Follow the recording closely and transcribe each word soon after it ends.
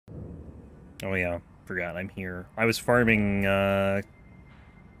Oh yeah, forgot I'm here. I was farming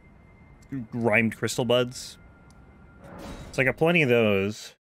rhymed crystal buds. So I got plenty of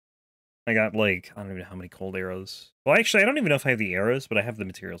those. I got like, I don't even know how many cold arrows. Well, actually, I don't even know if I have the arrows, but I have the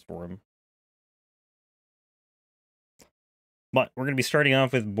materials for them. But we're going to be starting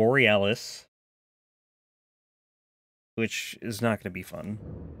off with Borealis, which is not going to be fun.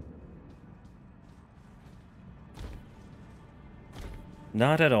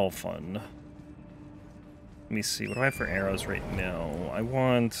 Not at all fun. Let me see, what do I have for arrows right now? I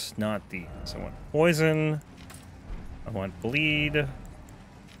want not these. I want poison. I want bleed.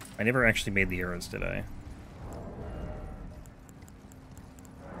 I never actually made the arrows, did I?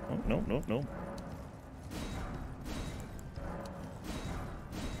 Oh, no, no, no.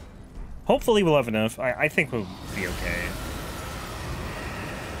 Hopefully we'll have enough. I think we'll be okay.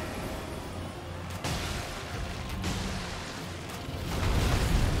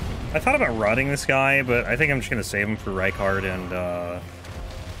 I thought about rotting this guy, but I think I'm just going to save him for Rykard and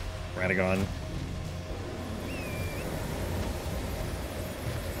Radagon.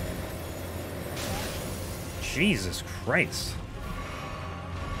 Jesus Christ.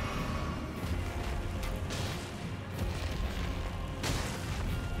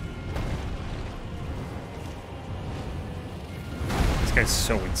 This guy's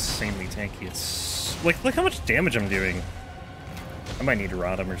so insanely tanky. It's like, look how much damage I'm doing. I might need to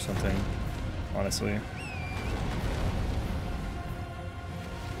rot him or something, honestly.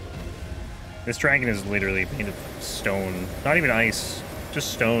 This dragon is literally made of stone. Not even ice,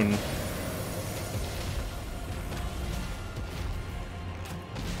 just stone.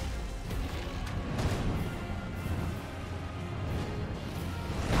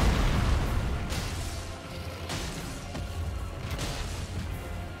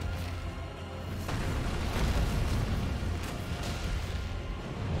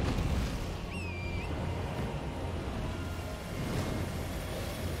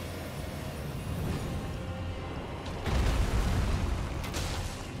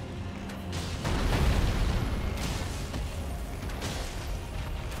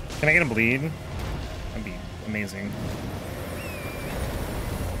 Can I get a bleed? That'd be amazing.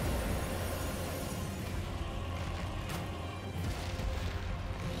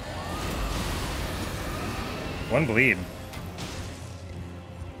 One bleed.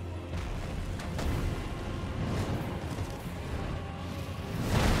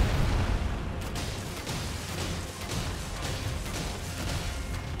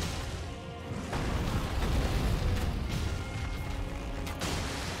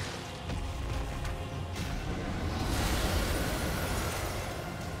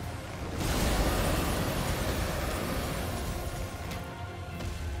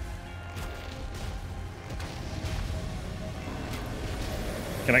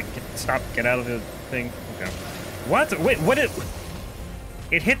 Can I stop? Get out of the thing? Okay. What? Wait, what?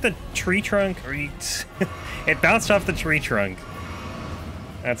 It hit the tree trunk? Or you, it bounced off the tree trunk.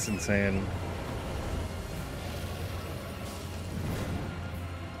 That's insane.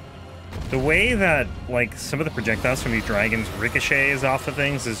 The way that, like, some of the projectiles from these dragons ricochets off of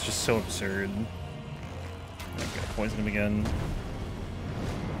things is just so absurd. I'm gonna poison him again.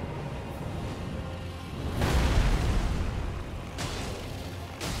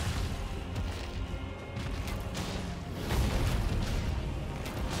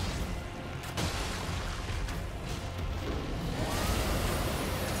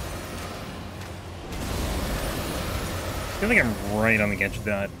 I feel like I'm right on the edge of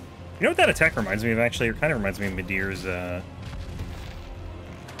that. You know what that attack reminds me of, actually? It kind of reminds me of Midir's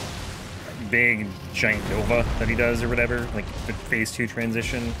big giant Nova that he does or whatever, like the phase 2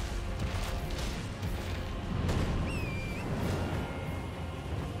 transition.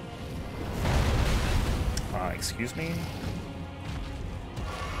 Excuse me?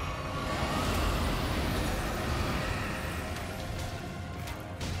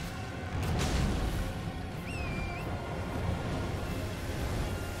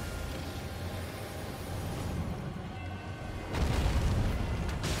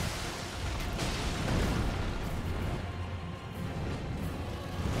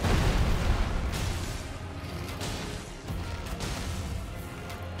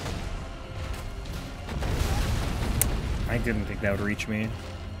 I didn't think that would reach me.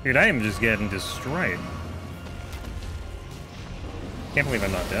 Dude, I am just getting destroyed. Can't believe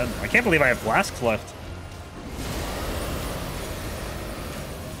I'm not dead. I can't believe I have flasks left.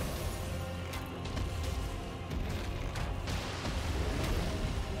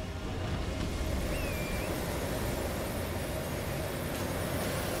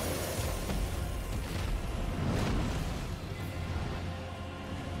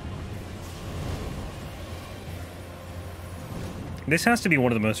 This has to be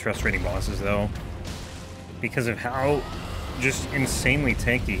one of the most frustrating bosses, though, because of how just insanely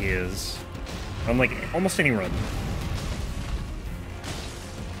tanky he is on, like, almost any run.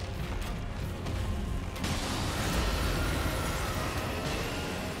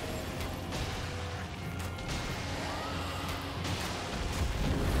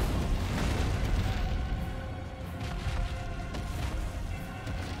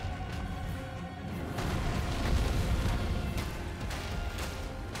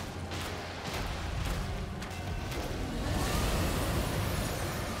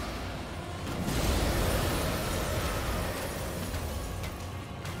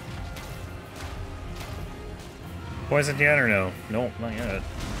 Poisoned yet or no? Nope, not yet.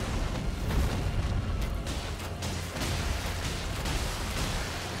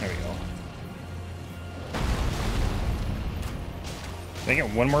 There we go. Can I get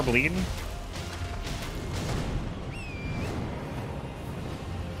one more bleed?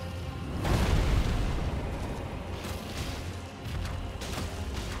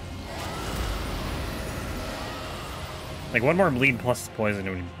 Like, one more bleed plus the poison,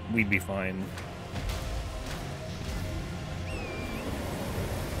 and we'd be fine.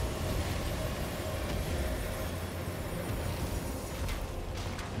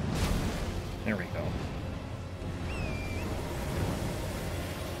 There we go.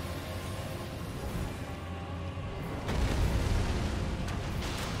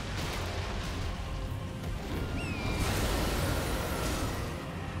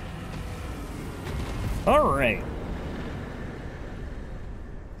 All right.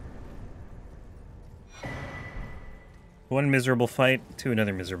 One miserable fight to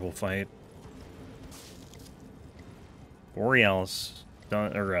another miserable fight. Borealis.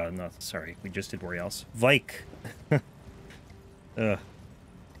 Not, sorry, we just did Borealis. Vyke. Ugh.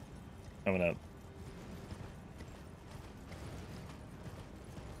 Coming up.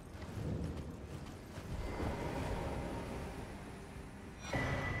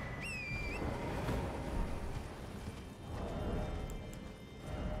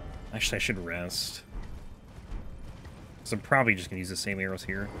 Actually, I should rest. So I'm probably just gonna use the same arrows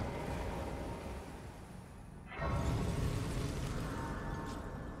here.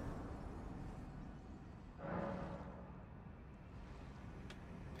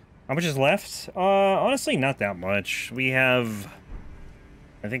 How much is left? Honestly, not that much. We have,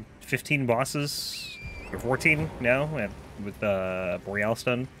 I think, 15 bosses, or 14 now, with Borealis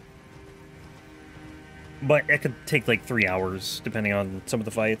done. But it could take like 3 hours, depending on some of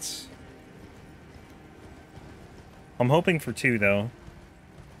the fights. I'm hoping for 2, though.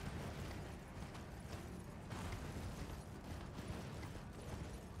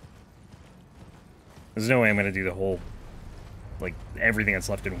 There's no way I'm going to do the whole, like, everything that's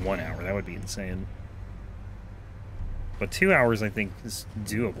left in 1 hour. That would be insane. But 2 hours, I think, is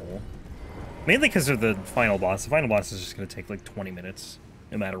doable. Mainly because of the final boss. The final boss is just going to take, like, 20 minutes,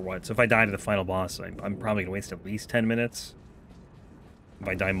 no matter what. So if I die to the final boss, I'm probably going to waste at least 10 minutes. If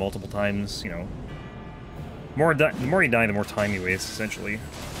I die multiple times, you know. The more you die, the more time you waste, essentially.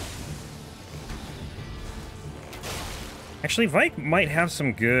 Actually, Vyke might have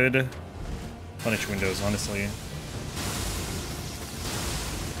some good punish windows, honestly.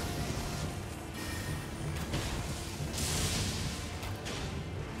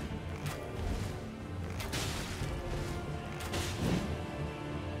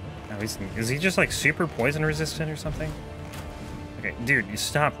 Is he just like super poison resistant or something? Okay, dude, you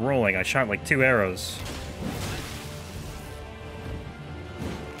stop rolling. I shot like 2 arrows.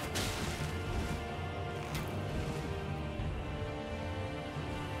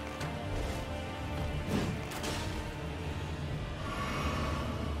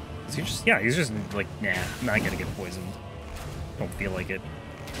 Is he just, yeah, he's just like, nah, I'm not gonna get poisoned. Don't feel like it.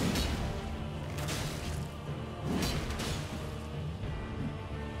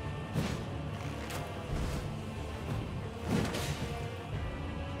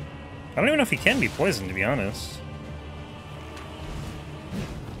 I don't even know if he can be poisoned, to be honest.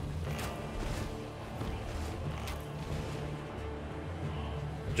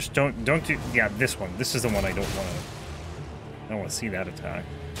 Just don't do, yeah, this one. This is the one I don't want to see that attack.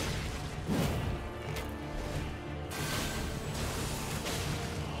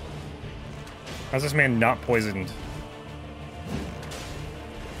 How's this man not poisoned?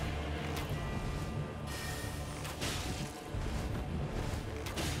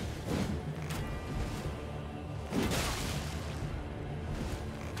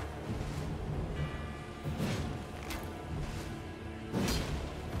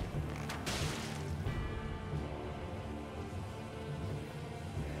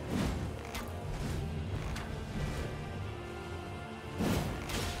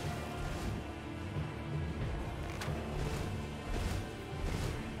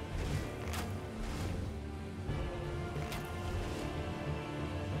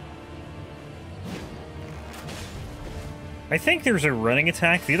 I think there's a running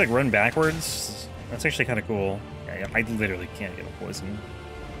attack. If you like run backwards, that's actually kind of cool. Yeah, I literally can't get a poison,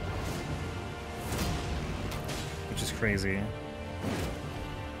 which is crazy.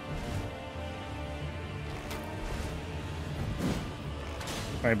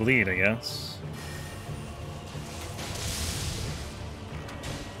 I bleed, I guess.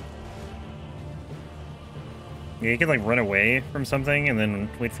 Yeah, you can like run away from something and then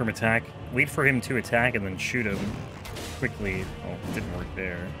wait for him attack. Wait for him to attack and then shoot him quickly. Oh, it didn't work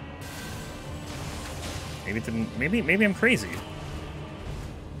there. Maybe it didn't. Maybe I'm crazy.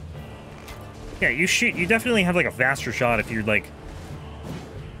 Yeah, you shoot. You definitely have like a faster shot if you're like,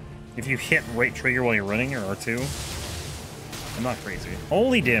 if you hit right trigger while you're running, or R2. I'm not crazy.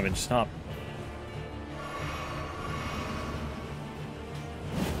 Holy damage! Stop.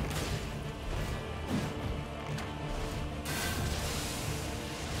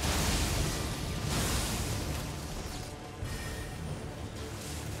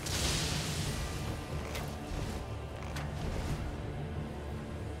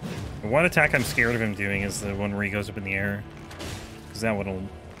 One attack I'm scared of him doing is the one where he goes up in the air, because that one'll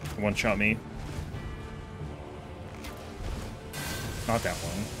one-shot me. Not that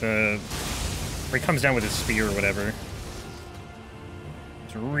one. Where he comes down with his spear or whatever.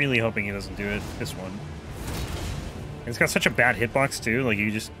 I'm really hoping he doesn't do it. This one. And it's got such a bad hitbox too. Like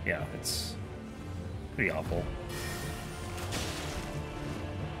you just, yeah, it's pretty awful.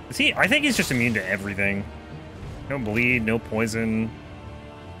 Is he? I think he's just immune to everything. No bleed, no poison.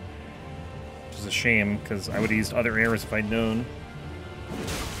 Which is a shame, because I would have used other arrows if I'd known.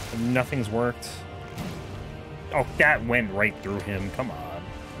 But nothing's worked. Oh, that went right through him. Come on.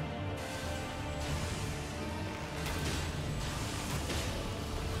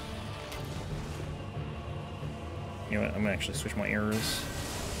 You know what? I'm gonna actually switch my arrows.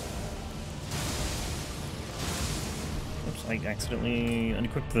 Oops, I accidentally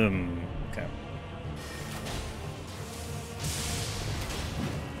unequipped them. Okay.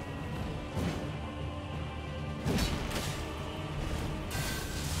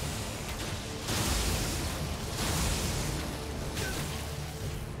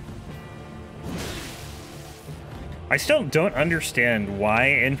 I still don't understand why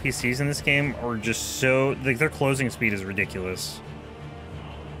NPCs in this game are just so... like, their closing speed is ridiculous.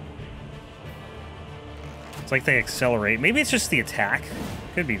 It's like they accelerate. Maybe it's just the attack.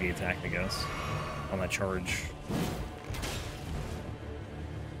 Could be the attack, I guess, on that charge.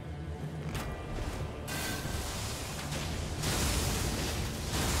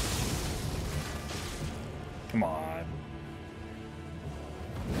 Come on.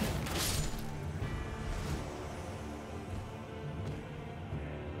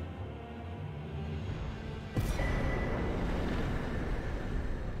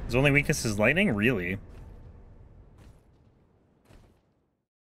 His only weakness is lightning? Really?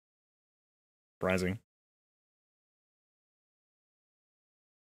 Surprising.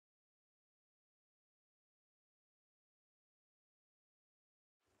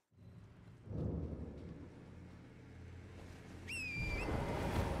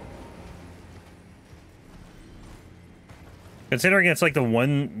 Considering it's like the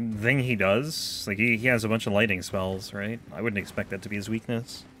one thing he does, like he has a bunch of lightning spells, right? I wouldn't expect that to be his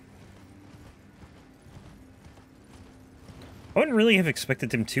weakness. I wouldn't really have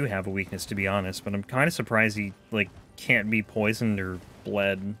expected him to have a weakness, to be honest, but I'm kind of surprised he, like, can't be poisoned or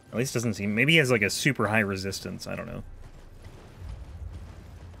bled. At least doesn't seem... maybe he has, like, a super high resistance. I don't know.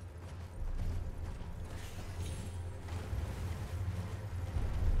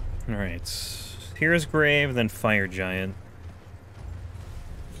 Alright. Here's Grave, then Fire Giant.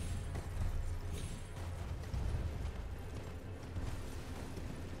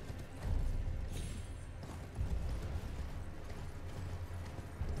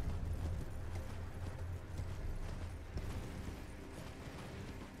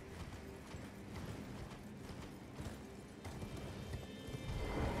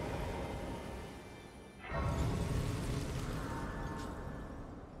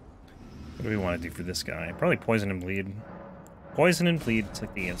 What do we want to do for this guy? Probably poison and bleed. Poison and bleed, it's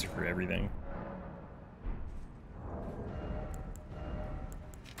like the answer for everything.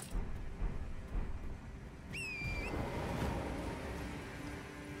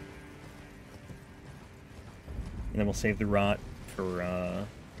 And then we'll save the rot for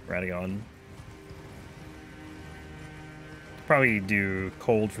Radagon. Probably do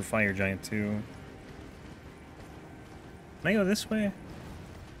cold for Fire Giant too. Can I go this way?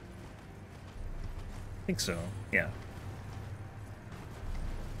 I think so, yeah.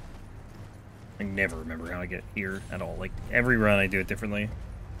 I never remember how I get here at all. Like, every run I do it differently.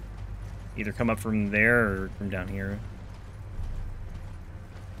 Either come up from there or from down here.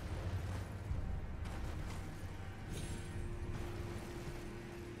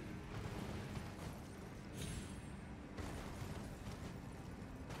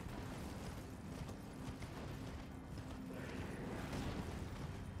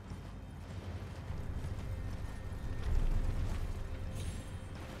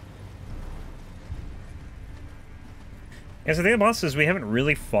 Yeah, so the bosses we haven't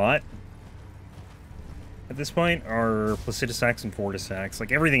really fought at this point are Placidusax and Fortissax.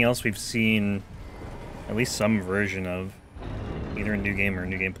 Like, everything else we've seen at least some version of, either in New Game or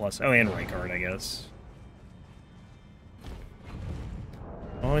New Game Plus. Oh, and Rykard, I guess.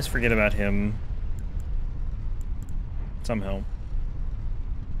 I always forget about him. Somehow.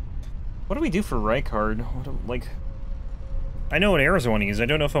 What do we do for Rykard? Like, I know what arrows I want to use. I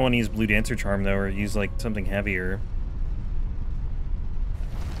don't know if I want to use Blue Dancer Charm, though, or use, like, something heavier.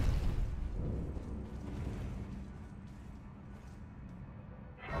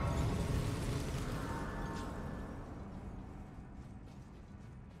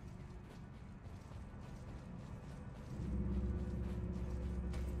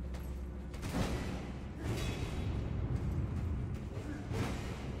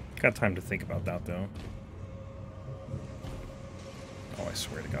 Got time to think about that, though. Oh, I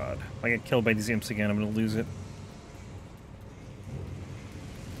swear to God. If I get killed by these imps again, I'm gonna lose it.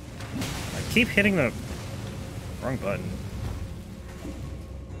 I keep hitting the wrong button.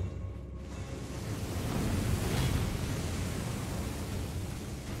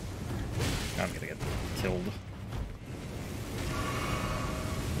 I'm gonna get killed.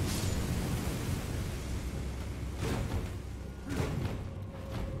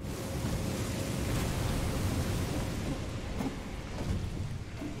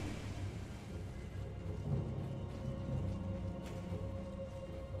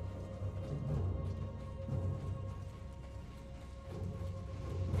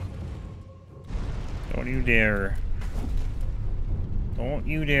 Don't you dare. Don't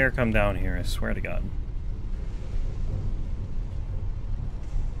you dare come down here, I swear to God.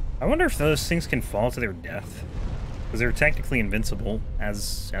 I wonder if those things can fall to their death. Because they're technically invincible,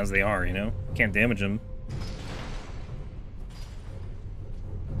 as they are, you know? Can't damage them.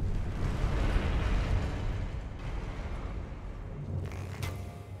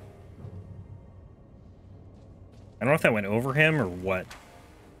 I don't know if that went over him or what.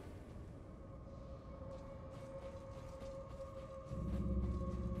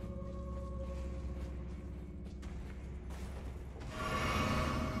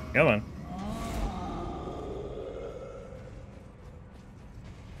 Come on.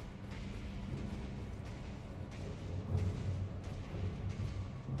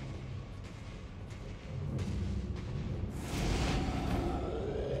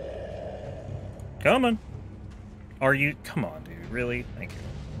 Come on. Are you? Come on, dude. Really? Thank you.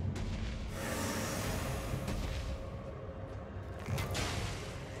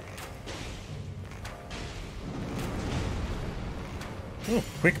 Ooh,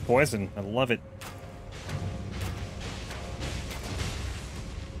 quick poison. I love it.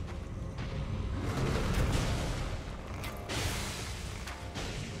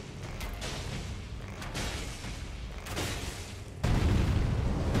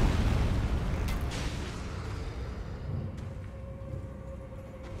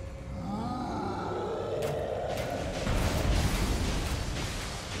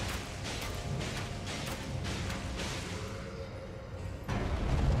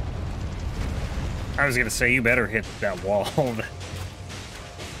 I was gonna say, you better hit that wall.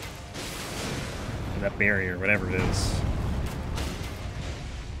 That barrier, whatever it is.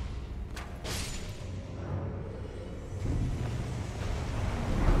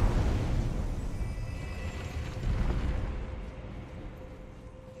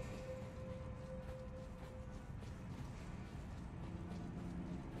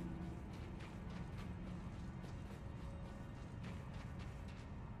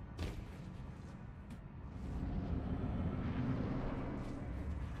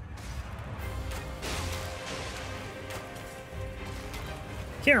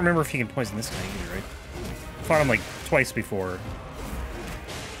 Can't remember if you can poison this guy either, right? Fought him like twice before.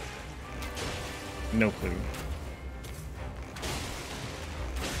 No clue.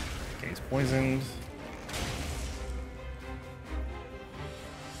 Okay, he's poisoned.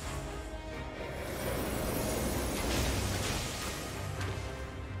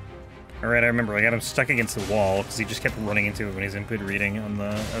 Alright, I remember I got him stuck against the wall because he just kept running into it when he's input reading on the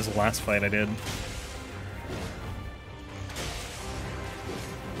as the last fight I did.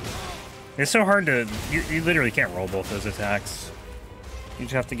 It's so hard to... You literally can't roll both those attacks. You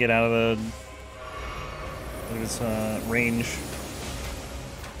just have to get out of his range.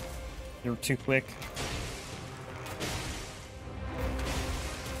 You're too quick.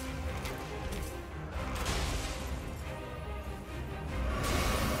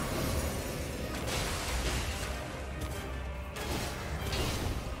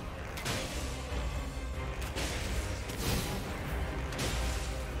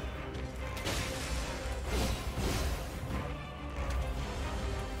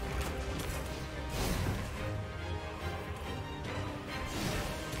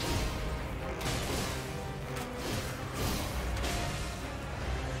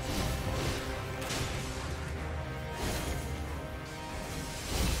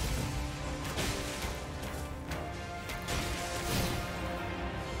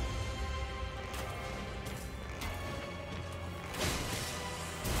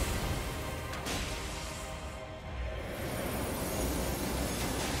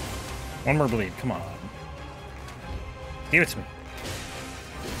 One more bleed, come on. Give it to me.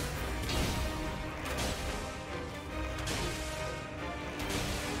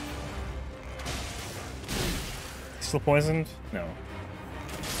 Still poisoned? No.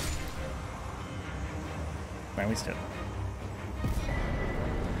 At least dead.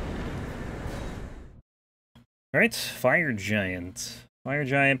 Alright, Fire Giant. Fire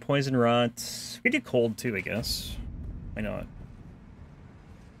Giant, Poison Rot. We could do Cold too, I guess. Why not?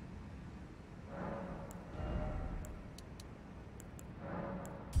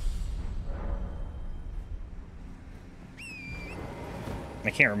 I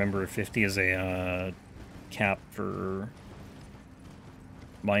can't remember if 50 is a cap for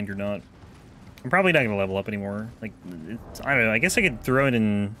mind or not. I'm probably not going to level up anymore. Like, I don't know, I guess I could throw it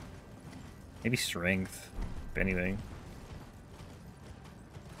in maybe strength, if anything.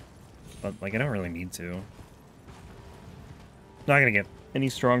 But, like, I don't really need to. Not going to get any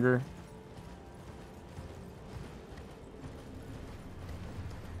stronger.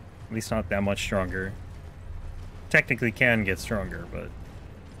 At least not that much stronger. Technically can get stronger, but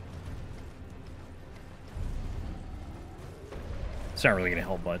it's not really going to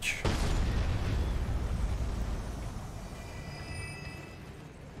help much.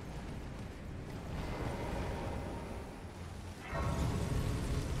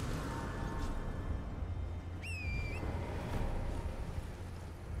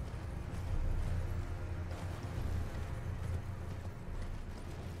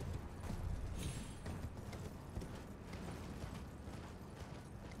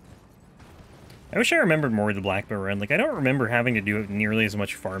 I wish I remembered more of the Black Bow run. Like, I don't remember having to do nearly as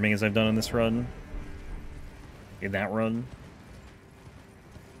much farming as I've done in this run. In that run.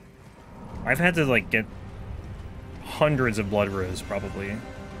 I've had to, like, get hundreds of blood rows, probably.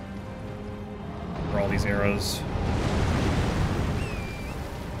 For all these arrows.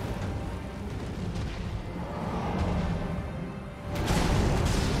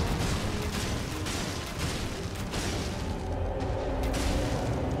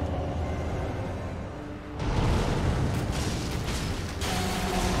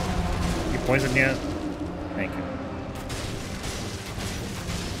 Poison yet? Thank you.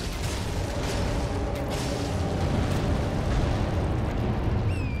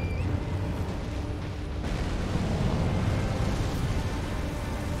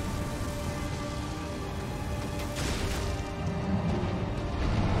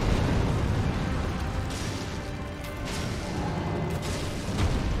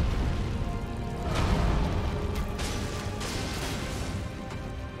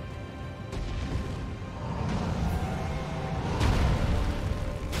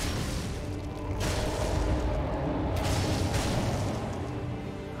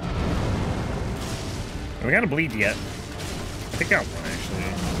 We got a bleed yet. I think I got one, actually.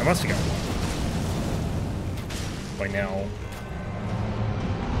 I must have got one. By now.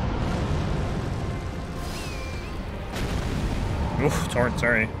 Oof, torrent,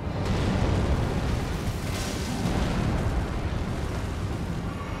 sorry.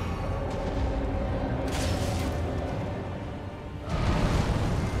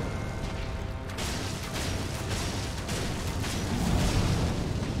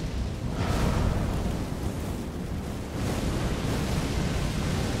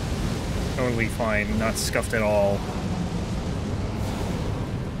 Totally fine, not scuffed at all.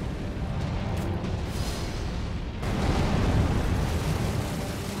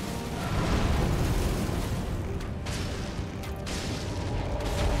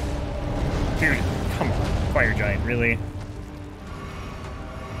 Dude, come on, Fire Giant, really?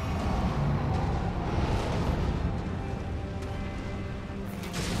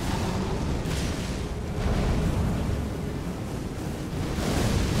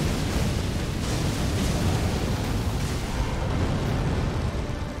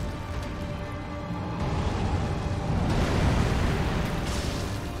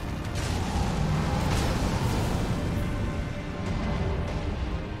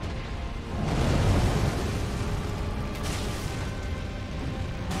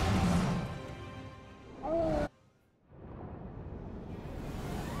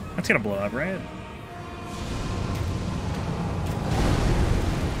 That's gonna blow up, right?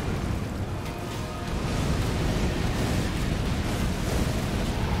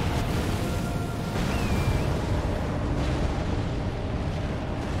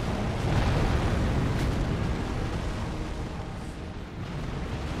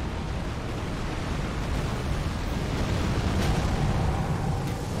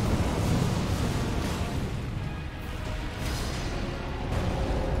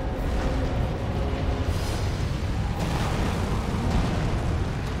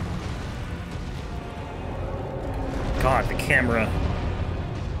 God, the camera.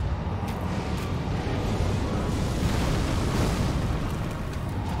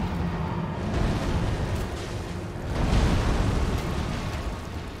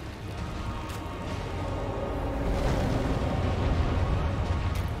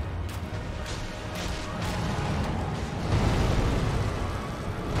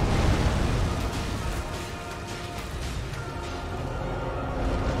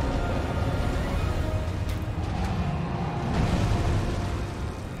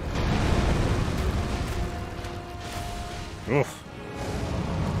 Oof.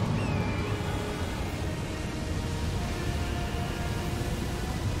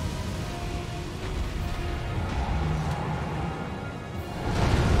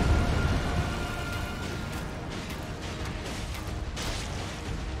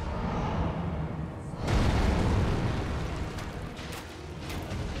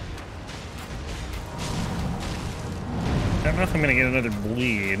 I don't know if I'm gonna get another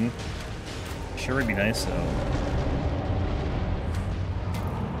bleed. Sure would be nice though.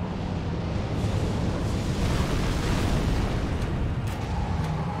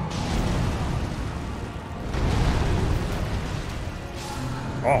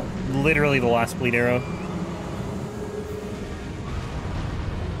 Oh, literally the last bleed arrow.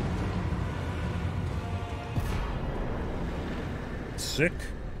 Sick.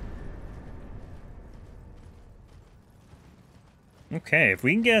 Okay, if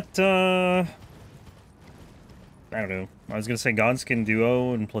we can get, I don't know. I was gonna say Godskin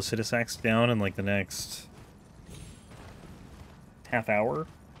Duo and Placidusax down in, like, the next half hour.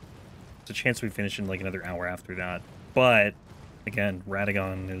 There's a chance we finish in, like, another hour after that. But, again,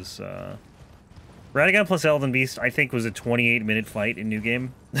 Radagon is, Radagon plus Elden Beast, I think, was a 28-minute fight in New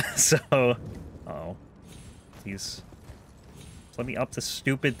Game. So, uh-oh. Please. Just let me up the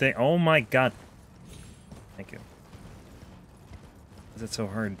stupid thing. Oh my god. Thank you. Is it so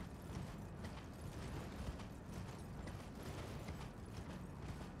hard?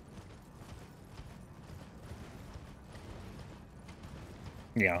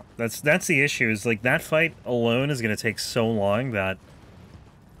 Yeah, that's the issue, is like that fight alone is gonna take so long that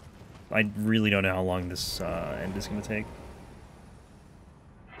I really don't know how long this end is gonna take.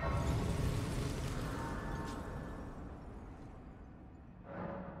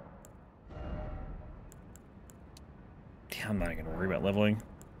 Yeah, I'm not gonna worry about leveling.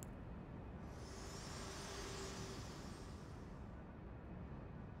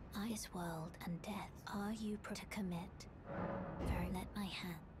 Ice world and death. Are you to commit? Very let my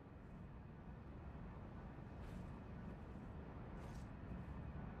hand.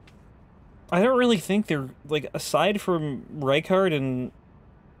 I don't really think they're, like, aside from Rykard and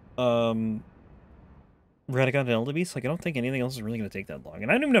Radagon and Elden Beast, like, I don't think anything else is really gonna take that long.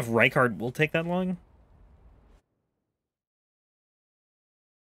 And I don't even know if Rykard will take that long.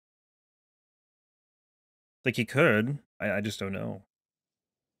 Like, he could. I just don't know.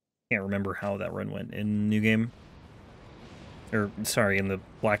 Can't remember how that run went in New Game. Or, sorry, in the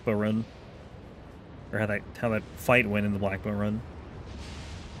Blackbow run. Or how that fight went in the Blackbow run.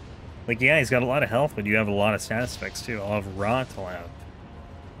 Like, yeah, he's got a lot of health, but you have a lot of status effects, too. I'll have Rot, I'll have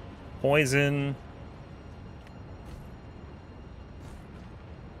Poison.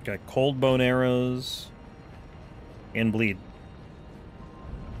 Got Cold Bone Arrows. And Bleed.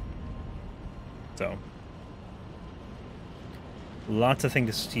 So. Lots of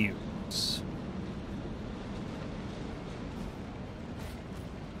things to use.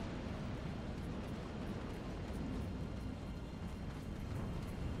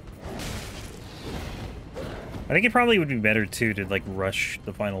 I think it probably would be better, too, to, like, rush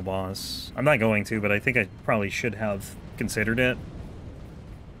the final boss. I'm not going to, but I think I probably should have considered it.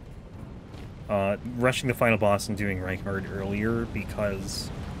 Rushing the final boss and doing Rykard earlier, because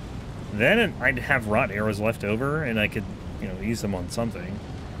then I'd have Rot Arrows left over, and I could, you know, use them on something.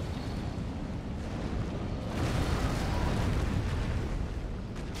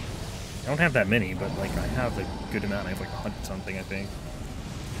 I don't have that many, but, like, I have a good amount. I have, like, 100-something, I think.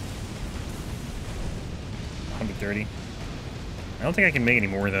 130. I don't think I can make any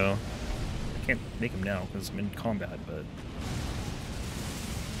more, though. I can't make them now, because I'm in combat, but...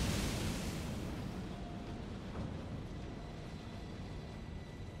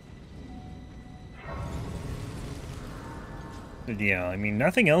 yeah, I mean,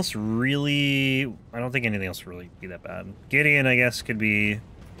 nothing else really... I don't think anything else really be that bad. Gideon, I guess, could be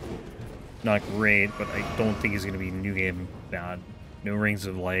not great, but I don't think he's going to be New Game bad. No Rings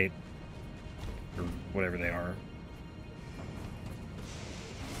of Light, or whatever they are.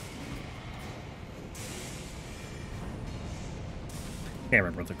 Can't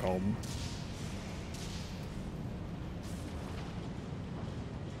remember what they're called.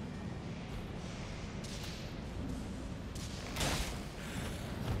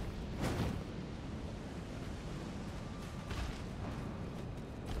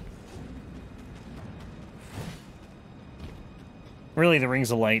 Really, the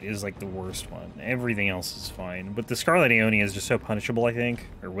Rings of Light is like the worst one. Everything else is fine. But the Scarlet Aeonia is just so punishable, I think.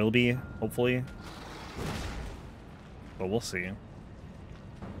 Or will be, hopefully. But we'll see.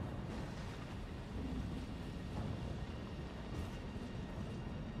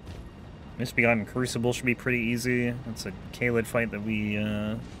 Misbegotten Crucible should be pretty easy. That's a Kaled fight that we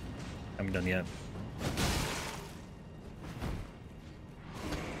haven't done yet.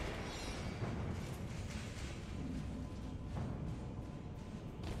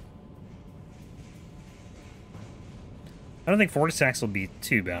 I don't think Fortissax will be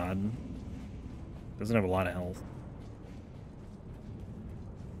too bad. Doesn't have a lot of health.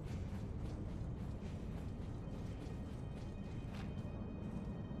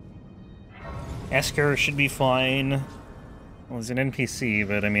 Esker should be fine. Well, he's an NPC,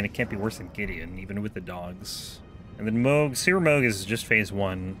 but I mean, it can't be worse than Gideon, even with the dogs. And then Moog, Seer Moog is just phase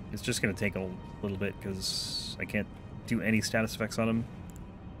 1. It's just going to take a little bit, because I can't do any status effects on him.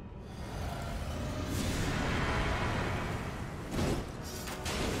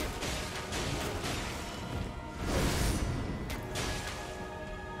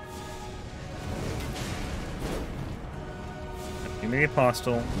 Give me the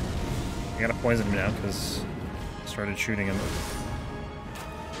Apostle. I gotta poison him now because I started shooting him.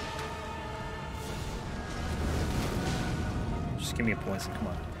 Just give me a poison. Come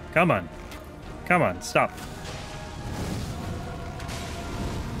on. Come on. Come on. Stop.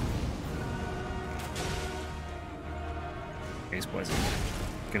 He's poisoned.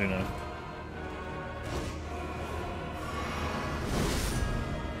 Good enough.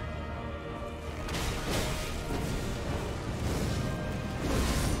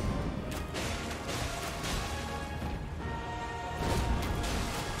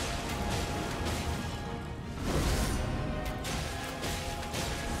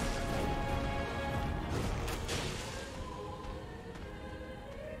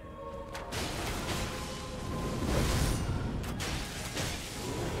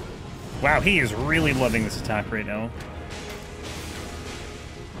 Wow, he is really loving this attack right now.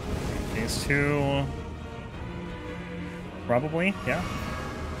 Phase 2. Probably, yeah.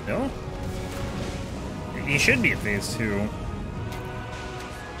 No? He should be at phase 2. There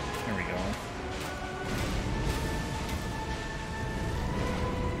we go.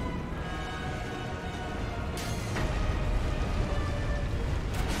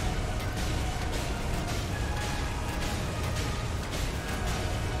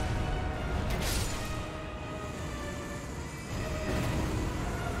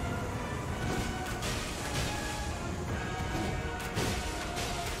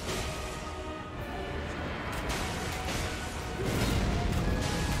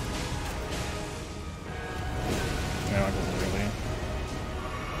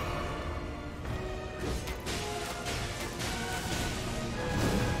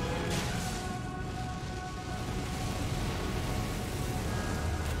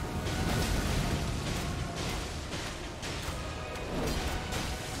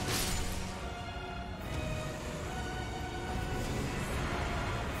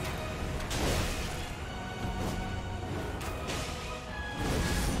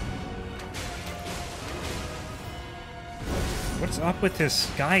 What's up with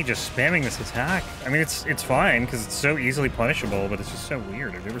this guy just spamming this attack? I mean, it's fine, because it's so easily punishable, but it's just so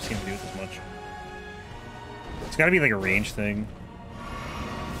weird. I've never seen him do it this much. It's gotta be like a range thing.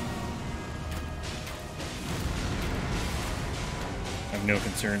 I have no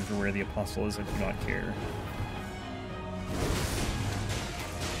concern for where the Apostle is, I do not care.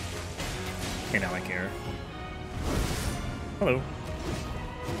 Okay, now I care. Hello.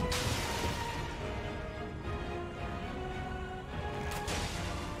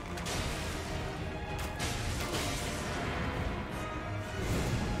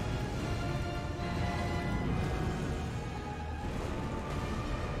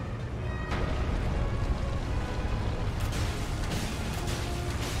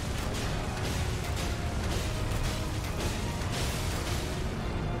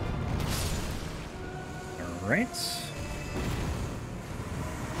 Right.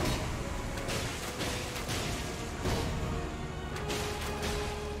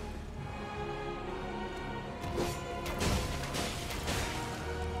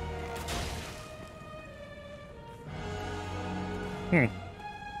 I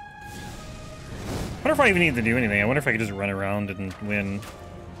wonder if I even need to do anything. I wonder if I could just run around and win.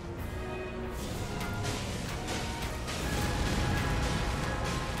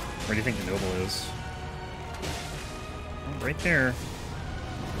 Where do you think the Noble is? Oh, right there.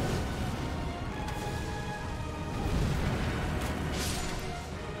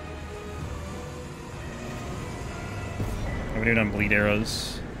 are we doing on bleed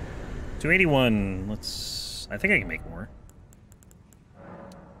arrows? 281. Let's... I think I can make more.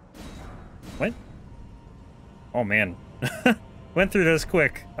 What? Oh, man. Went through this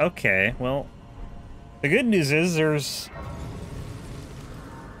quick. Okay, well... The good news is there's...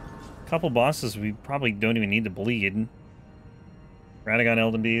 a couple bosses we probably don't even need to bleed. Radagon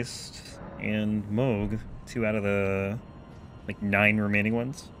Elden Beast and Moog. 2 out of the... like, 9 remaining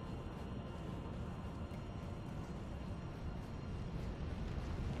ones.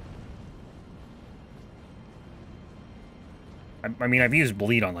 I mean, I've used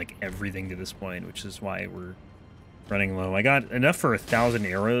bleed on, like, everything to this point, which is why we're running low. I got enough for 1,000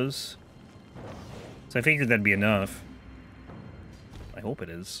 arrows. So I figured that'd be enough. I hope it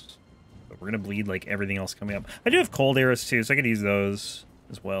is. But we're gonna bleed, like, everything else coming up. I do have cold arrows, too, so I could use those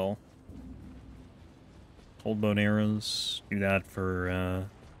as well. Cold bone arrows. Do that for,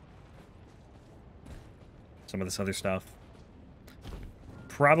 some of this other stuff.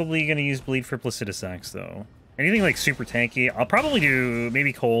 Probably gonna use bleed for Placidusax, though. Anything like super tanky, I'll probably do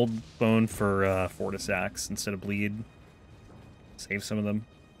maybe cold bone for Fortissax instead of bleed. Save some of them.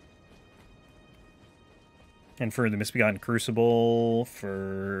 And for the Misbegotten Crucible,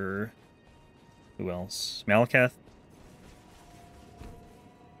 for... who else? Malekith?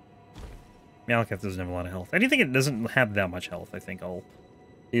 Malekith doesn't have a lot of health. Anything that doesn't have that much health, I think I'll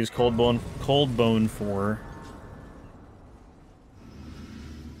use cold bone for...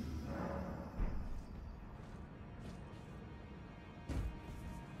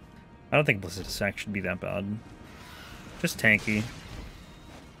 I don't think Placidusax should be that bad. Just tanky.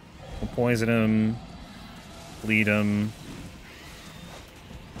 We'll poison him. Bleed him.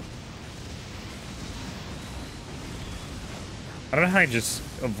 I don't know how I just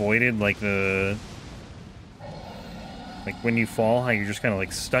avoided, like, the... like, when you fall, how you're just kind of,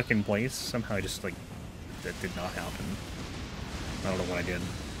 like, stuck in place. Somehow I just, like, that did not happen. I don't know what I did.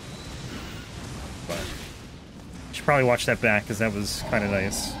 But... I should probably watch that back, because that was kind of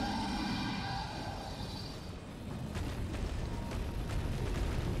nice.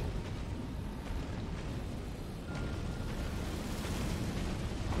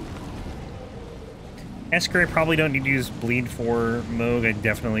 Esker, I probably don't need to use bleed for Moog. I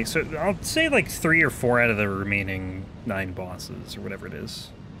definitely... so I'll say like 3 or 4 out of the remaining 9 bosses, or whatever it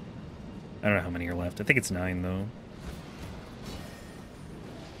is. I don't know how many are left. I think it's 9, though.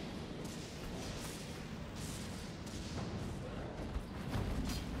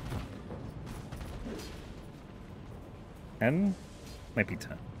 Ten? Might be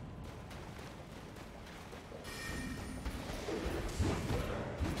 10.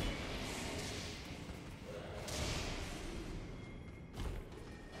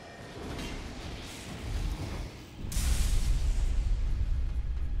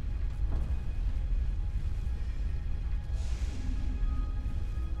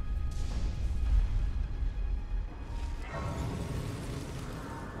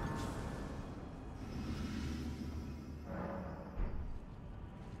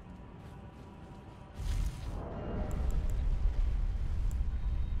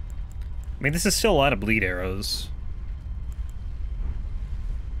 I mean, this is still a lot of bleed arrows.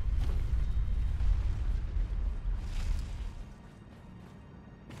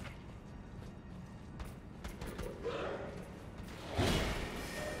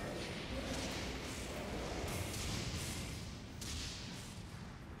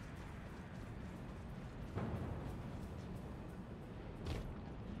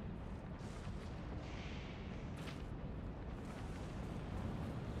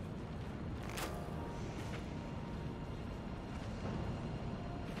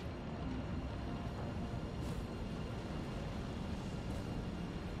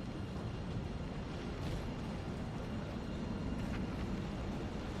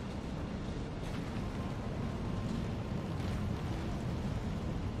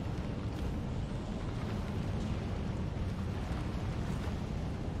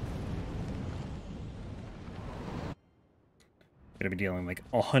 Gonna be dealing like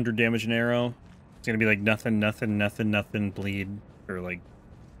 100 damage an arrow. It's gonna be like nothing, nothing, nothing, nothing bleed for like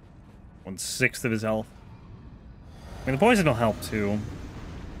 1/6 of his health. I mean, the poison will help too.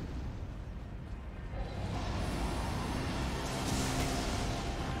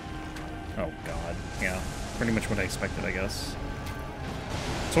 Oh god, yeah, pretty much what I expected, I guess.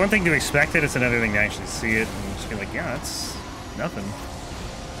 It's one thing to expect it; it's another thing to actually see it and just be like, yeah, it's nothing.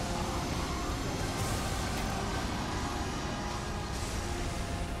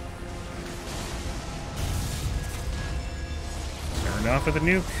 Off with a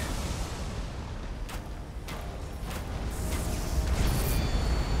nuke.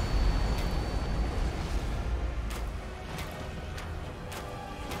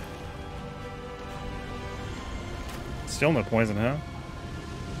 Still no poison, huh?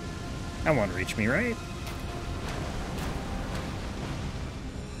 That won't reach me, right?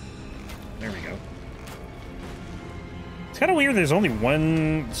 There we go. It's kind of weird there's only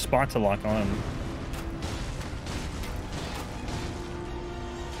one spot to lock on.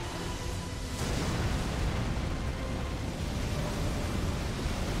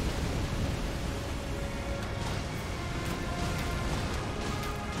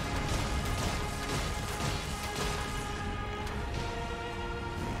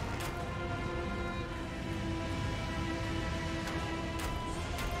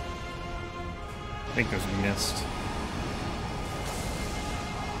 I think there's a mist.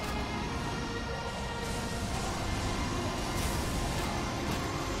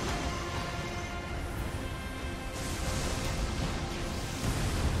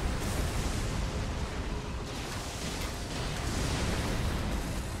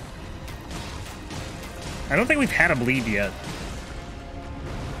 I don't think we've had a bleed yet.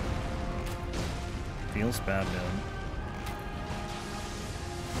 Feels bad, man.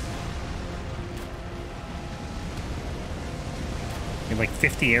 We have like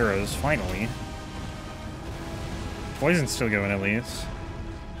 50 arrows, finally. Poison's still going at least.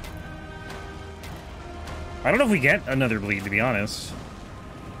 I don't know if we get another bleed, to be honest.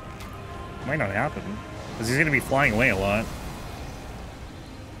 Might not happen. Because he's going to be flying away a lot.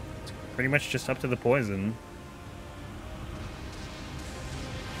 It's pretty much just up to the poison.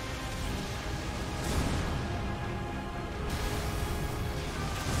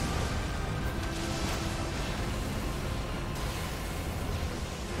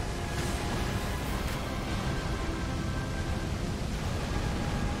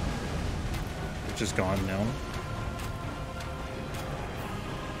 Just gone now.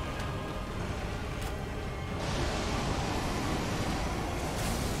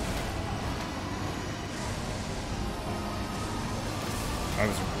 I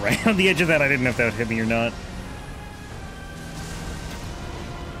was right on the edge of that. I didn't know if that would hit me or not.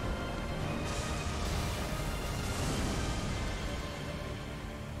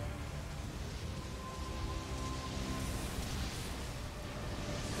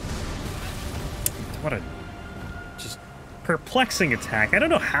 What a just perplexing attack. I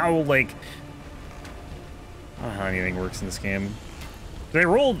don't know how, like, I don't know how anything works in this game. They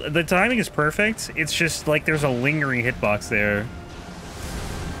rolled, the timing is perfect. It's just like there's a lingering hitbox there.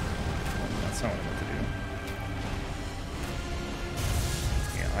 That's not what I meant to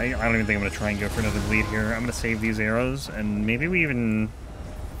do. Yeah, I don't even think I'm going to try and go for another bleed here. I'm going to save these arrows, and maybe we even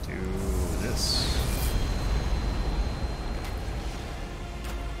do this.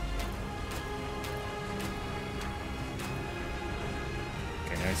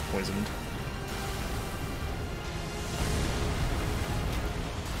 He's poisoned.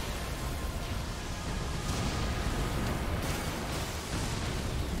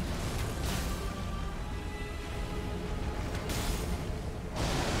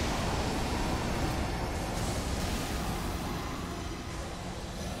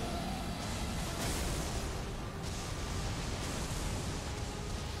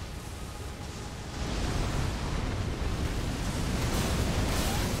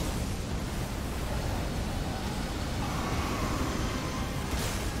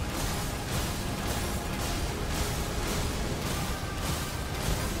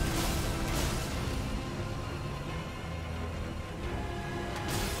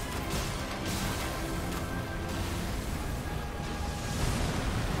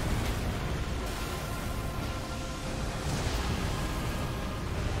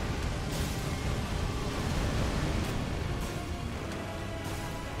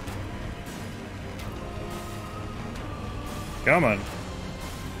 Come on.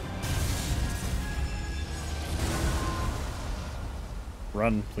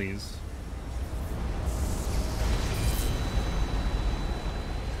 Run, please.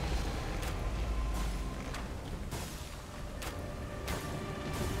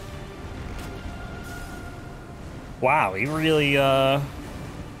 Wow, he really, these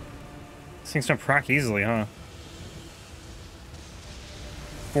things don't proc easily, huh?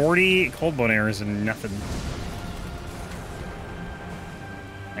 40 cold bone arrows and nothing.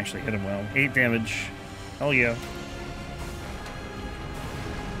 Actually hit him well. 8 damage. Hell yeah.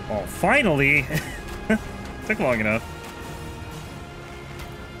 Oh, finally! Took long enough.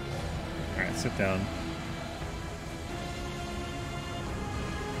 Alright, sit down.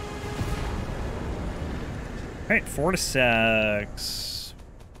 Alright, Fortissax.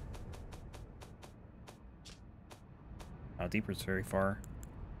 Oh, Deeper's very far.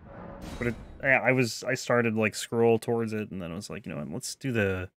 But it, yeah, I started like scroll towards it, and then I was like, you know what, let's do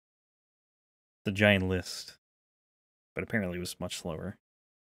the giant list. but apparently it was much slower.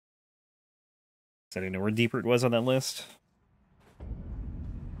 So I didn't know where deeper it was on that list.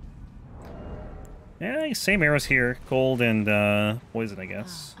 Yeah, same arrows here. Cold and poison, I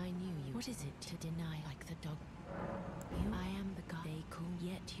guess. I knew you. What is it to deny like the dog? You, I am the god they call,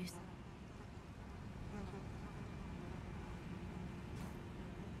 yet you.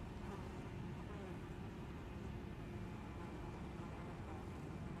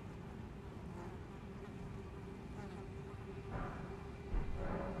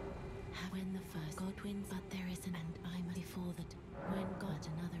 When the first god wins, but there is an and I'm before that. When God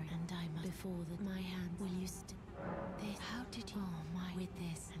another and I'm before that, my hand will you this? How did you? Oh my! With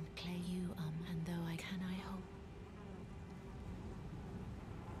this and clay you and though I can I hope.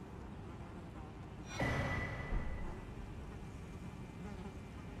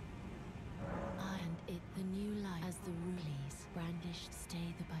 And it the new light as the rulies brandished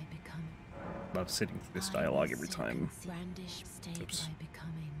stay the by becoming. Love sitting through this dialogue every time. Brandished stay by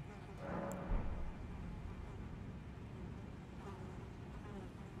becoming.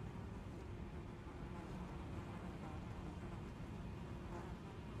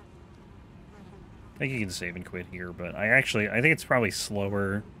 I think you can save and quit here, but I think it's probably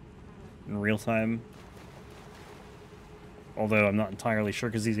slower in real time. Although I'm not entirely sure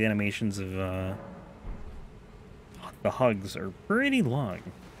because these animations of the hugs are pretty long.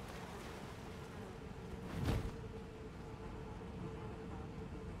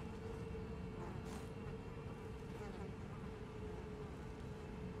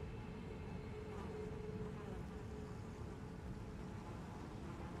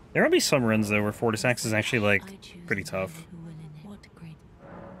 There will be some runs, though, where Fortissax is actually, like, pretty tough.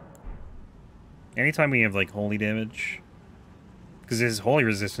 Anytime we have, like, holy damage. Because his holy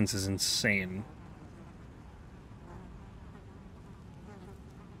resistance is insane.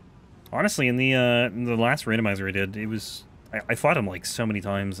 Honestly, in the last randomizer I did, it was... I fought him, like, so many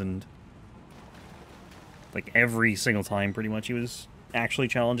times, and... like, every single time, pretty much, he was actually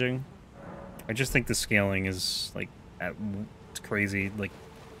challenging. I just think the scaling is, like, it's crazy, like...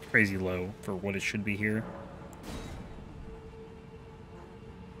 crazy low for what it should be here.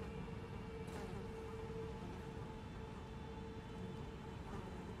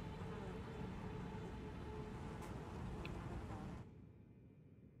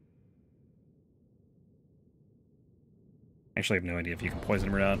 Actually, I have no idea if you can poison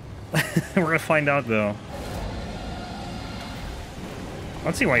him or not. We're gonna find out, though. I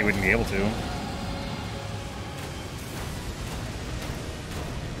don't see why you wouldn't be able to.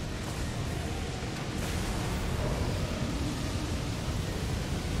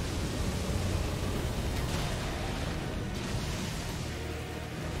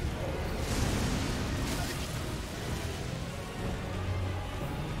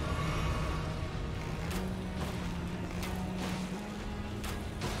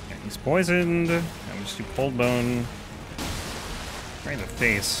 Poisoned. I'm just do cold bone. Right in the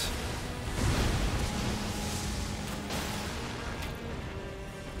face.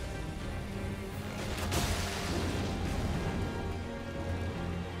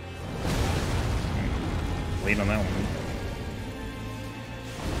 Late on that one.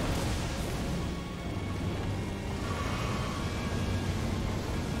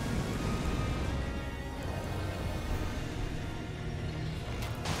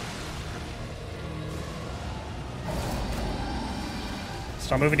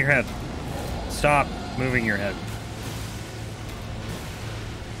 Stop moving your head. Stop moving your head.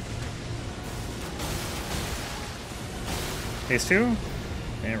 Phase 2?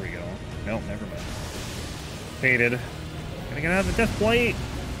 There we go. Nope, never mind. Faded. Gotta get out of the death plate!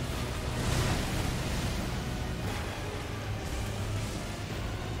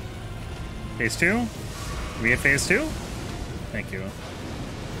 Phase 2? We get phase 2? Thank you.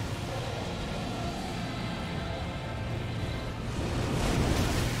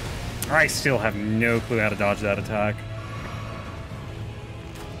 I still have no clue how to dodge that attack.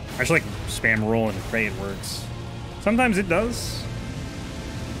 I just like spam roll and pray it works. Sometimes it does.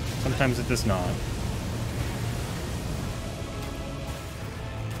 Sometimes it does not.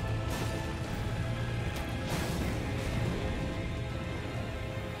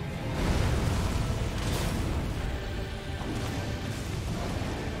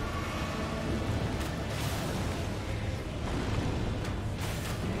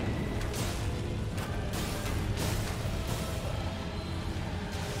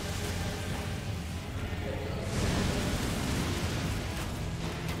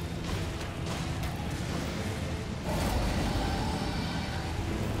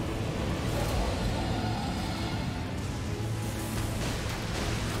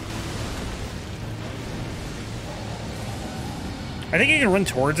 I think you can run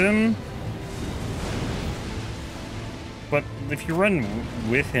towards him. But if you run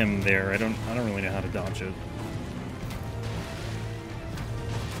with him there, I don't really know how to dodge it.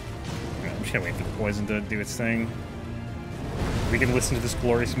 I'm just gonna wait for the poison to do its thing. We can listen to this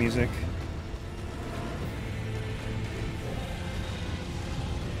glorious music.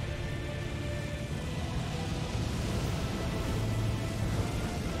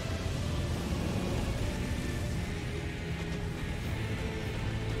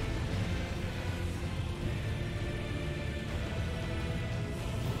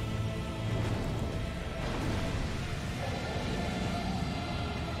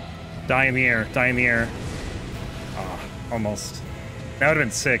 Die in the air, die in the air. Ah, almost. That would have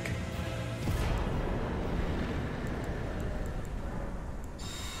been sick.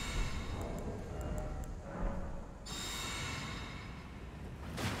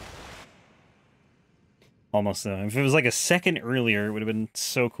 Almost though. If it was like a second earlier, it would have been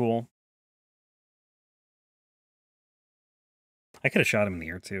so cool. I could have shot him in the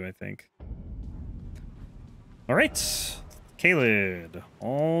air too, I think. Alright. Caelid.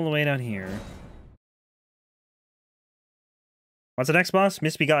 All the way down here. What's the next boss?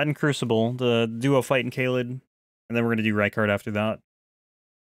 Misbegotten, Crucible. The duo fight in Caelid. And then we're going to do Rykard after that.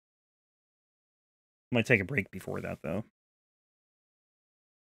 Might take a break before that, though.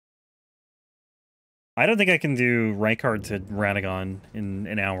 I don't think I can do Rykard to Radagon in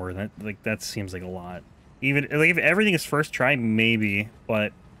an hour. That seems like a lot. Even like if everything is first try, maybe,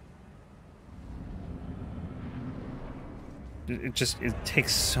 but it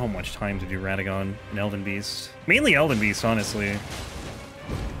takes so much time to do Radagon and Elden Beast. Mainly Elden Beast, honestly.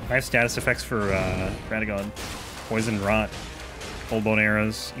 I have status effects for Radagon. Poison, Rot, Old Bone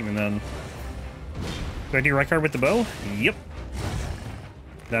Arrows, even then. Do I do Rykard with the bow? Yep.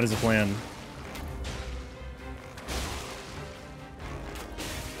 That is a plan.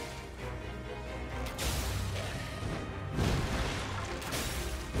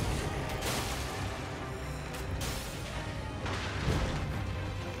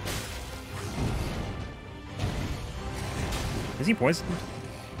 Is he poisoned?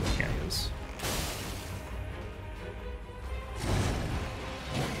 Yeah, he is.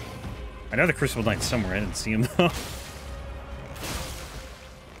 I know the Crucible Knight's somewhere. I didn't see him, though.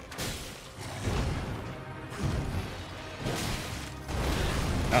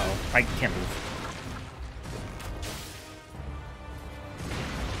 Uh-oh. I can't move.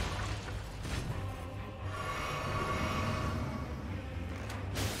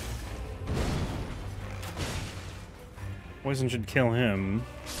 Poison should kill him.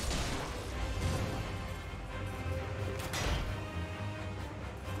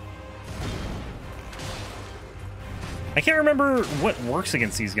 I can't remember what works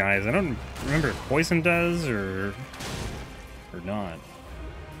against these guys. I don't remember if poison does or not.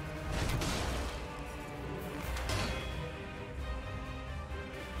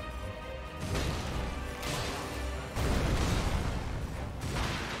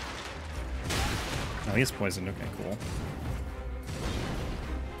 Oh, he is poisoned. Okay, cool.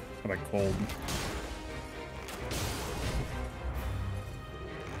 How about cold?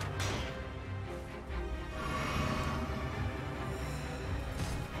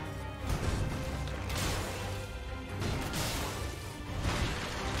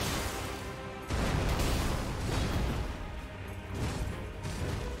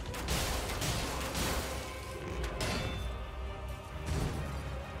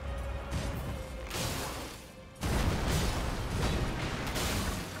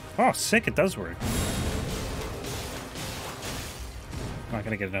 Oh, sick, it does work. I'm not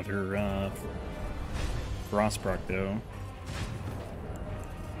gonna get another Frost proc, though.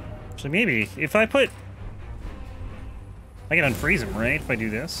 So maybe, if I put... I can unfreeze him, right? If I do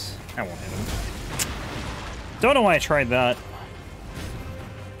this? That won't hit him. Don't know why I tried that.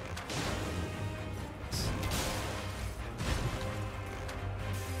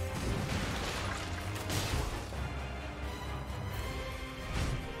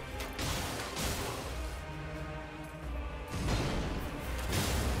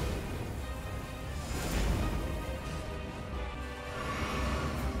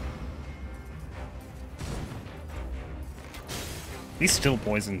 He's still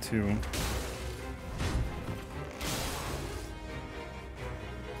poisoned, too.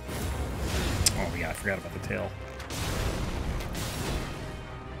 Oh, yeah, I forgot about the tail.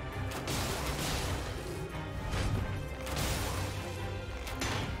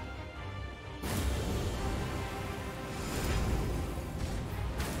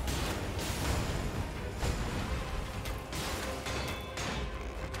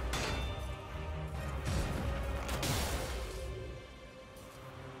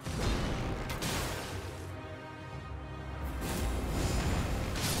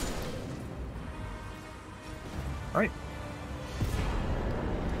 All right.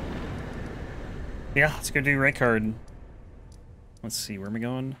 Yeah, let's go do Rykard. Let's see, where am I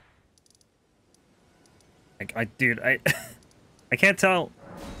going? Dude, I can't tell.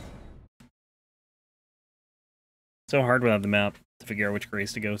 So hard without the map to figure out which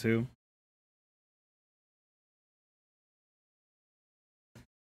grace to go to.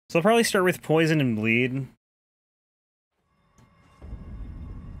 So I'll probably start with Poison and Bleed.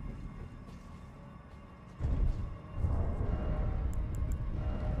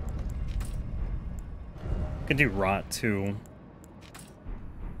 Could do Rot, too.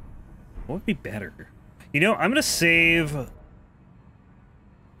 What would be better? You know, I'm gonna save...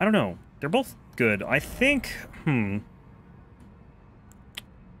 I don't know. They're both good. I think... What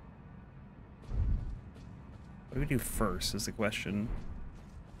do we do first, is the question.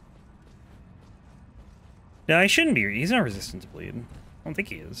 No, he shouldn't be. He's not resistant to bleed. I don't think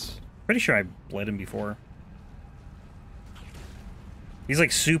he is. Pretty sure I bled him before. He's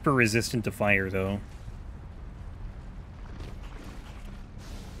like super resistant to fire, though.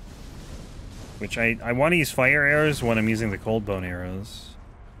 Which I want to use fire arrows when I'm using the cold bone arrows.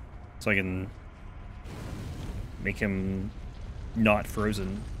 So I can make him not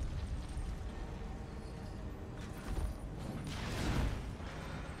frozen.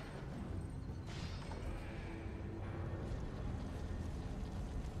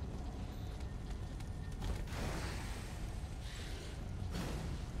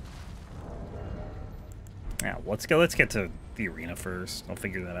 Yeah, let's get to the arena first. I'll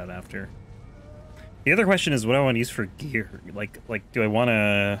figure that out after. The other question is what I want to use for gear. Like, do I want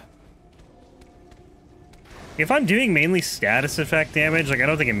to... If I'm doing mainly status effect damage, like, I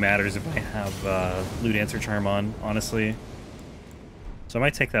don't think it matters if I have Loot Answer Charm on, honestly. So I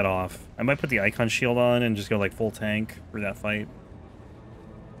might take that off. I might put the Icon Shield on and just go, like, full tank for that fight.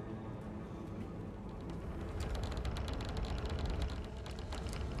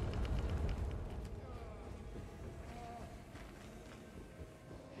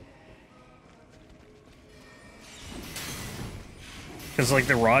 Because, like,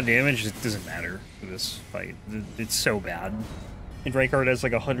 the raw damage, it doesn't matter for this fight. It's so bad. And Rykard has,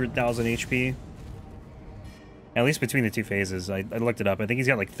 like, 100,000 HP. At least between the two phases. I looked it up. I think he's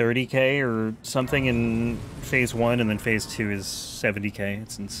got, like, 30k or something in Phase 1, and then Phase 2 is 70k.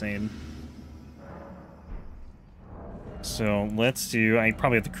 It's insane. So, let's do... I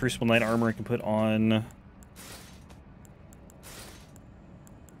probably have the Crucible Knight armor I can put on.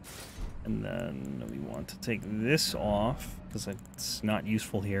 And then we want to take this off, because it's not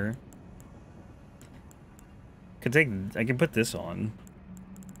useful here. I can put this on.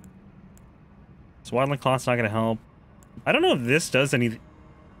 Swaddling Cloth's not going to help. I don't know if this does anything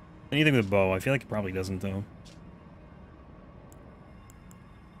with bow. I feel like it probably doesn't, though.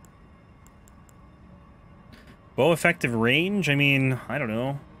 Bow effective range? I mean, I don't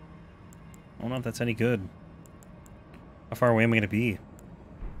know. I don't know if that's any good. How far away am I going to be?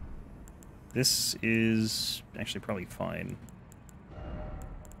 This is actually probably fine.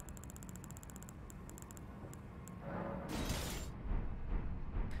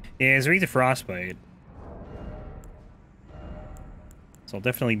 Yeah, it's weak to Frostbite. So I'll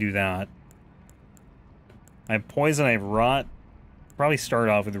definitely do that. I have Poison, I have Rot. Probably start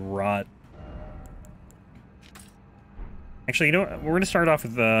off with Rot. Actually, you know what? We're going to start off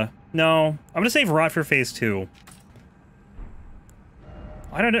with the... No, I'm going to save Rot for Phase 2.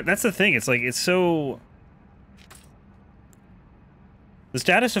 I don't know. That's the thing. It's like, it's so... The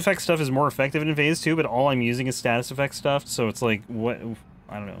status effect stuff is more effective in Phase 2, but all I'm using is status effect stuff, so it's like, what...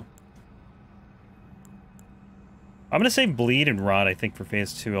 I don't know. I'm gonna say Bleed and Rot, I think, for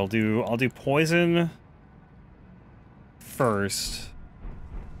Phase 2. I'll do Poison first,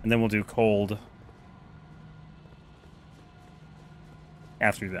 and then we'll do Cold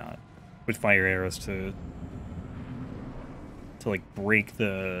after that, with fire arrows to like break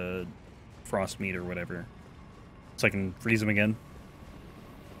the frost meat or whatever, so I can freeze them again.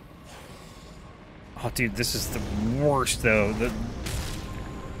 Oh, dude, this is the worst though.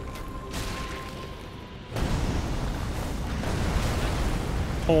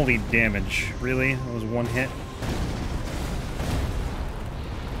 Holy damage! Really? That was one hit.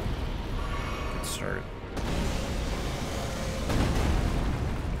 Good start.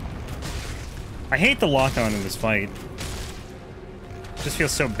 I hate the lock-on in this fight. Just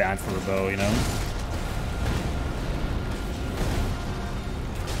feels so bad for a bow, you know?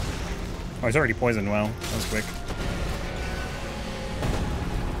 Oh, he's already poisoned. Wow, that was quick.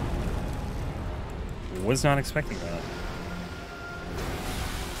 Was not expecting that.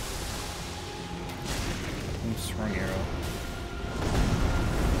 Strong arrow.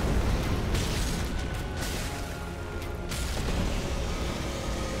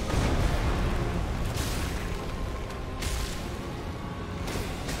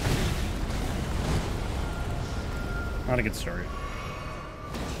 Not a good start.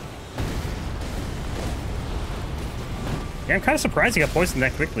 Yeah, I'm kind of surprised he got poisoned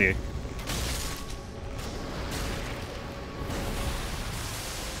that quickly.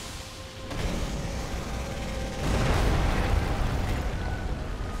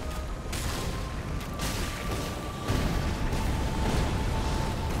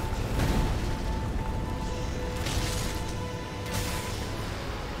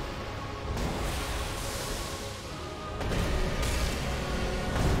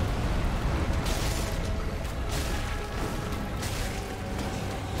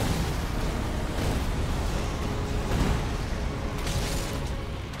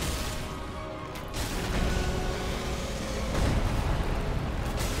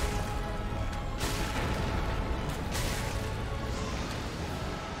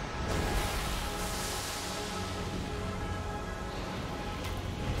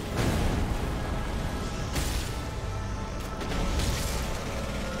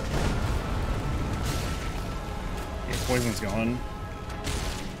 Poison's gone.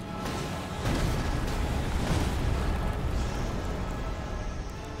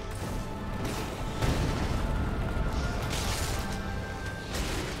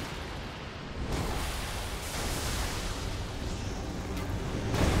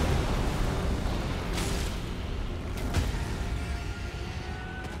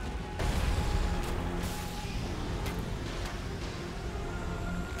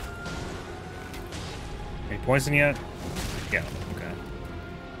 Any poison yet? Yeah, okay.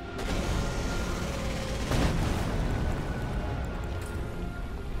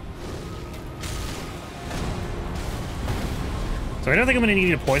 So I don't think I'm gonna need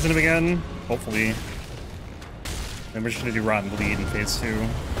to poison him again, hopefully. Then we're just gonna do Rotten Bleed in phase 2.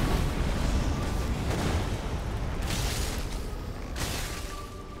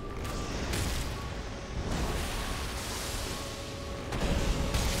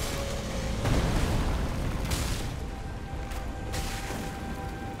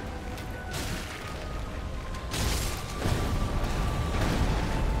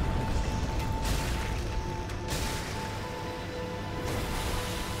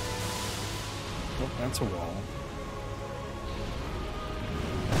 That's a wall.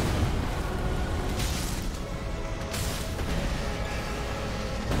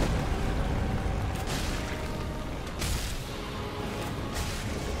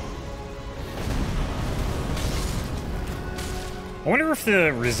 I wonder if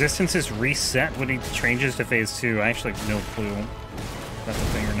the resistance is reset when he changes to phase 2. I actually have no clue if that's a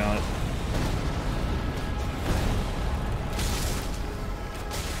thing or not.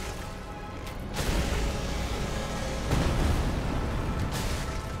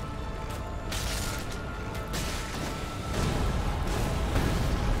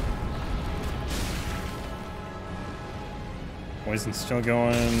 Poison's still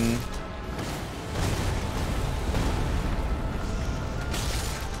going.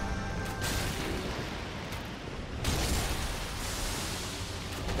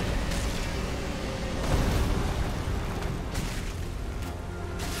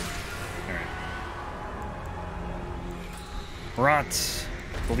 Alright. Rot.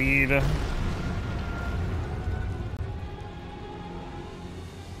 Bleed.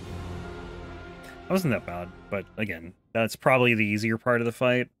 Wasn't that bad, but again, that's probably the easier part of the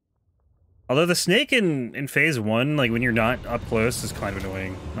fight. Although the snake in phase 1, like when you're not up close, is kind of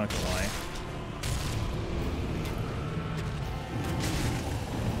annoying, not gonna lie.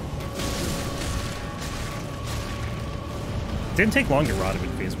 It didn't take long to rot him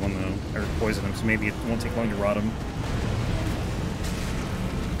in phase 1 though, or poison him, so maybe it won't take long to rot him.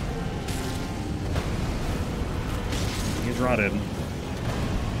 He's rotted.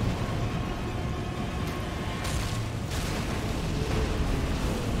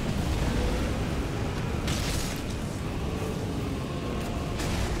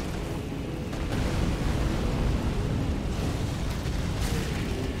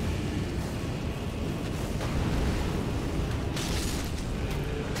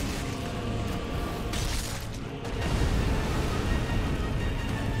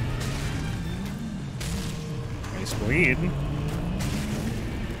 Bleed.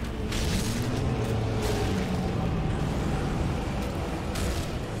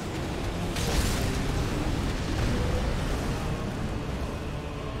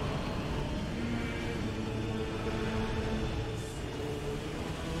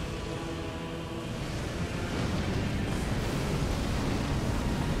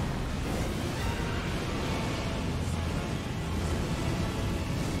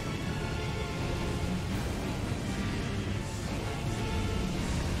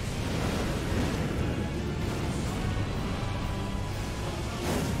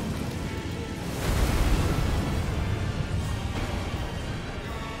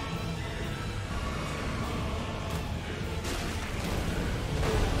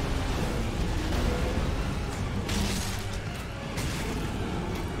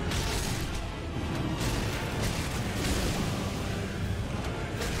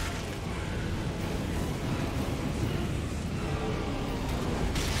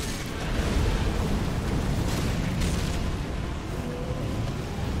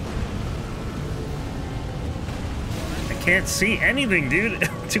 Can't see anything, dude.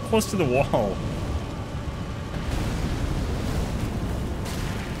 Too close to the wall.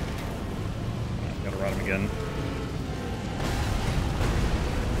 Gotta run him again.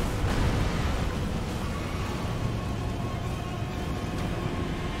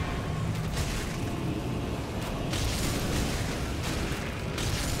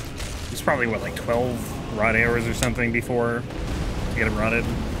 It's probably, what, like 12 rod arrows or something before to get him rotted.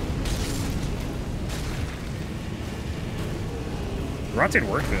 Rot did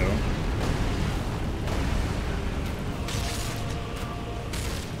work, though.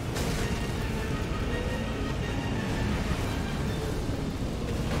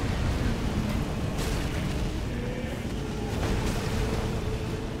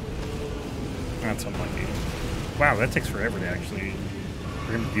 That's unlucky. Wow, that takes forever to actually...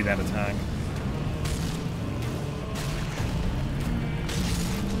 for him to do that a time.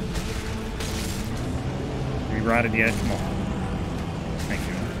 Have you rotted yet? Come on. Thank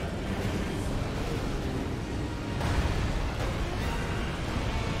you.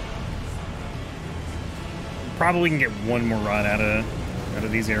 Probably can get one more rod out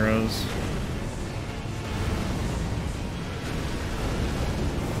of these arrows.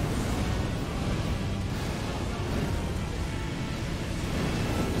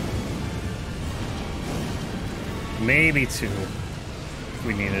 Maybe two, if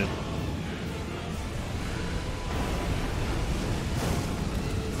we need it.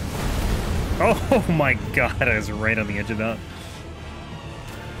 Oh my god, I was right on the edge of that.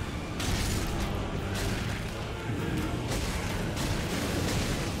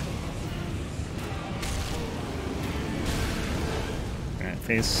 Alright,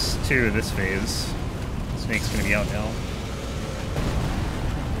 phase 2 of this phase. Snake's gonna be out now.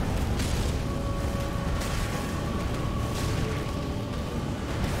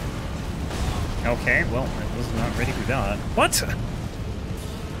 Okay, well, I was not ready for that. What?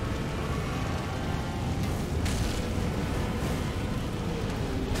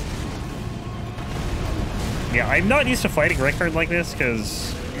 Yeah, I'm not used to fighting Rykard like this,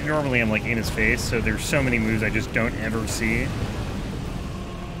 because normally I'm, like, in his face, so there's so many moves I just don't ever see.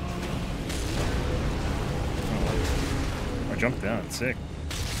 Oh, I jumped down. Sick.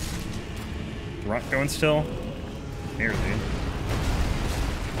 Rock going still? Barely.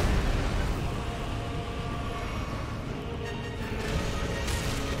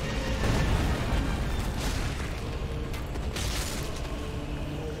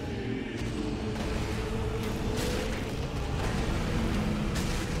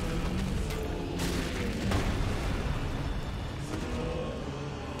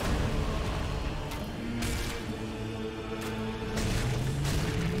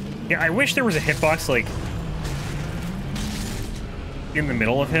 Yeah, I wish there was a hitbox, like, in the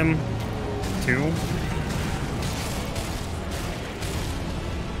middle of him, too.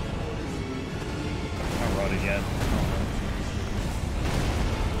 Not rotted yet.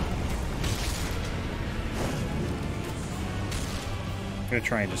 I'm gonna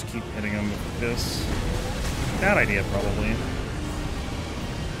try and just keep hitting him with this. Bad idea, probably.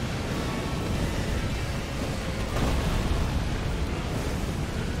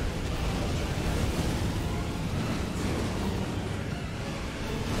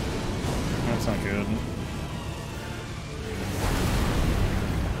 That's not good.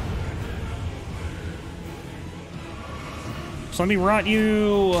 Just let me rot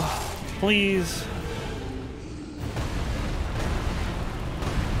you, please.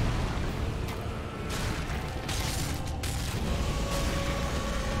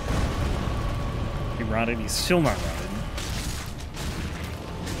 He rotted. He's still not rotted.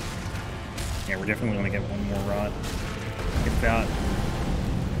 Yeah, we're definitely gonna get one more rot. Get that.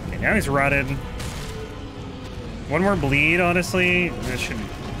 Now he's rotted. One more bleed, honestly. This should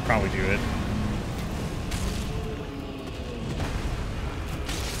probably do it.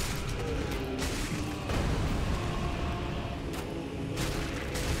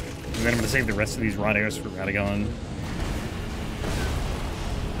 And then I'm going to save the rest of these rot arrows for Radagon.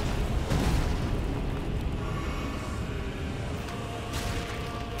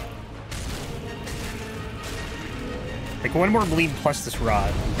 Like, one more bleed plus this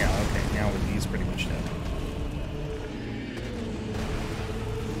rod. Yeah, okay, now he's pretty much dead.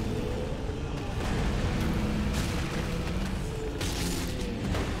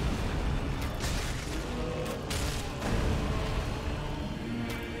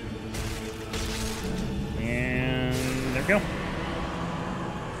 And there we go.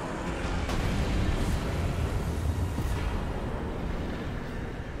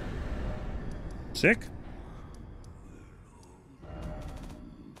 Sick.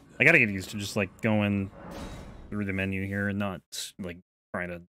 I gotta get used to just, like, going through the menu here and not, like, trying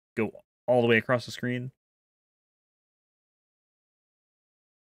to go all the way across the screen.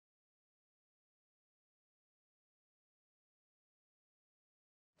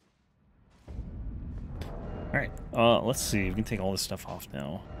 Alright, let's see. We can take all this stuff off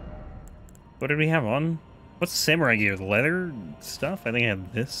now. What did we have on? What's the samurai gear? The leather stuff? I think I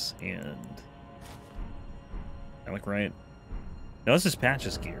had this and... I look right. No, this is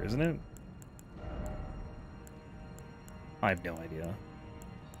Patch's gear, isn't it? I have no idea.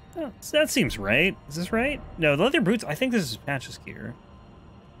 Oh, so that seems right. Is this right? No, the leather boots, I think this is Patch's gear.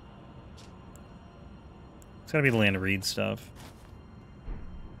 It's gotta be the Land of Reed stuff.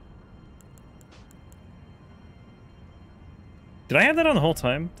 Did I have that on the whole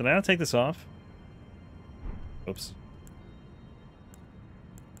time? Did I not take this off? Oops.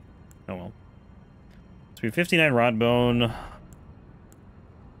 Oh well. So we have 59 rod bone.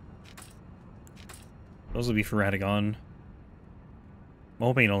 Those will be for Radagon. I'm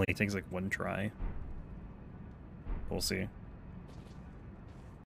hoping it only takes like one try. We'll see.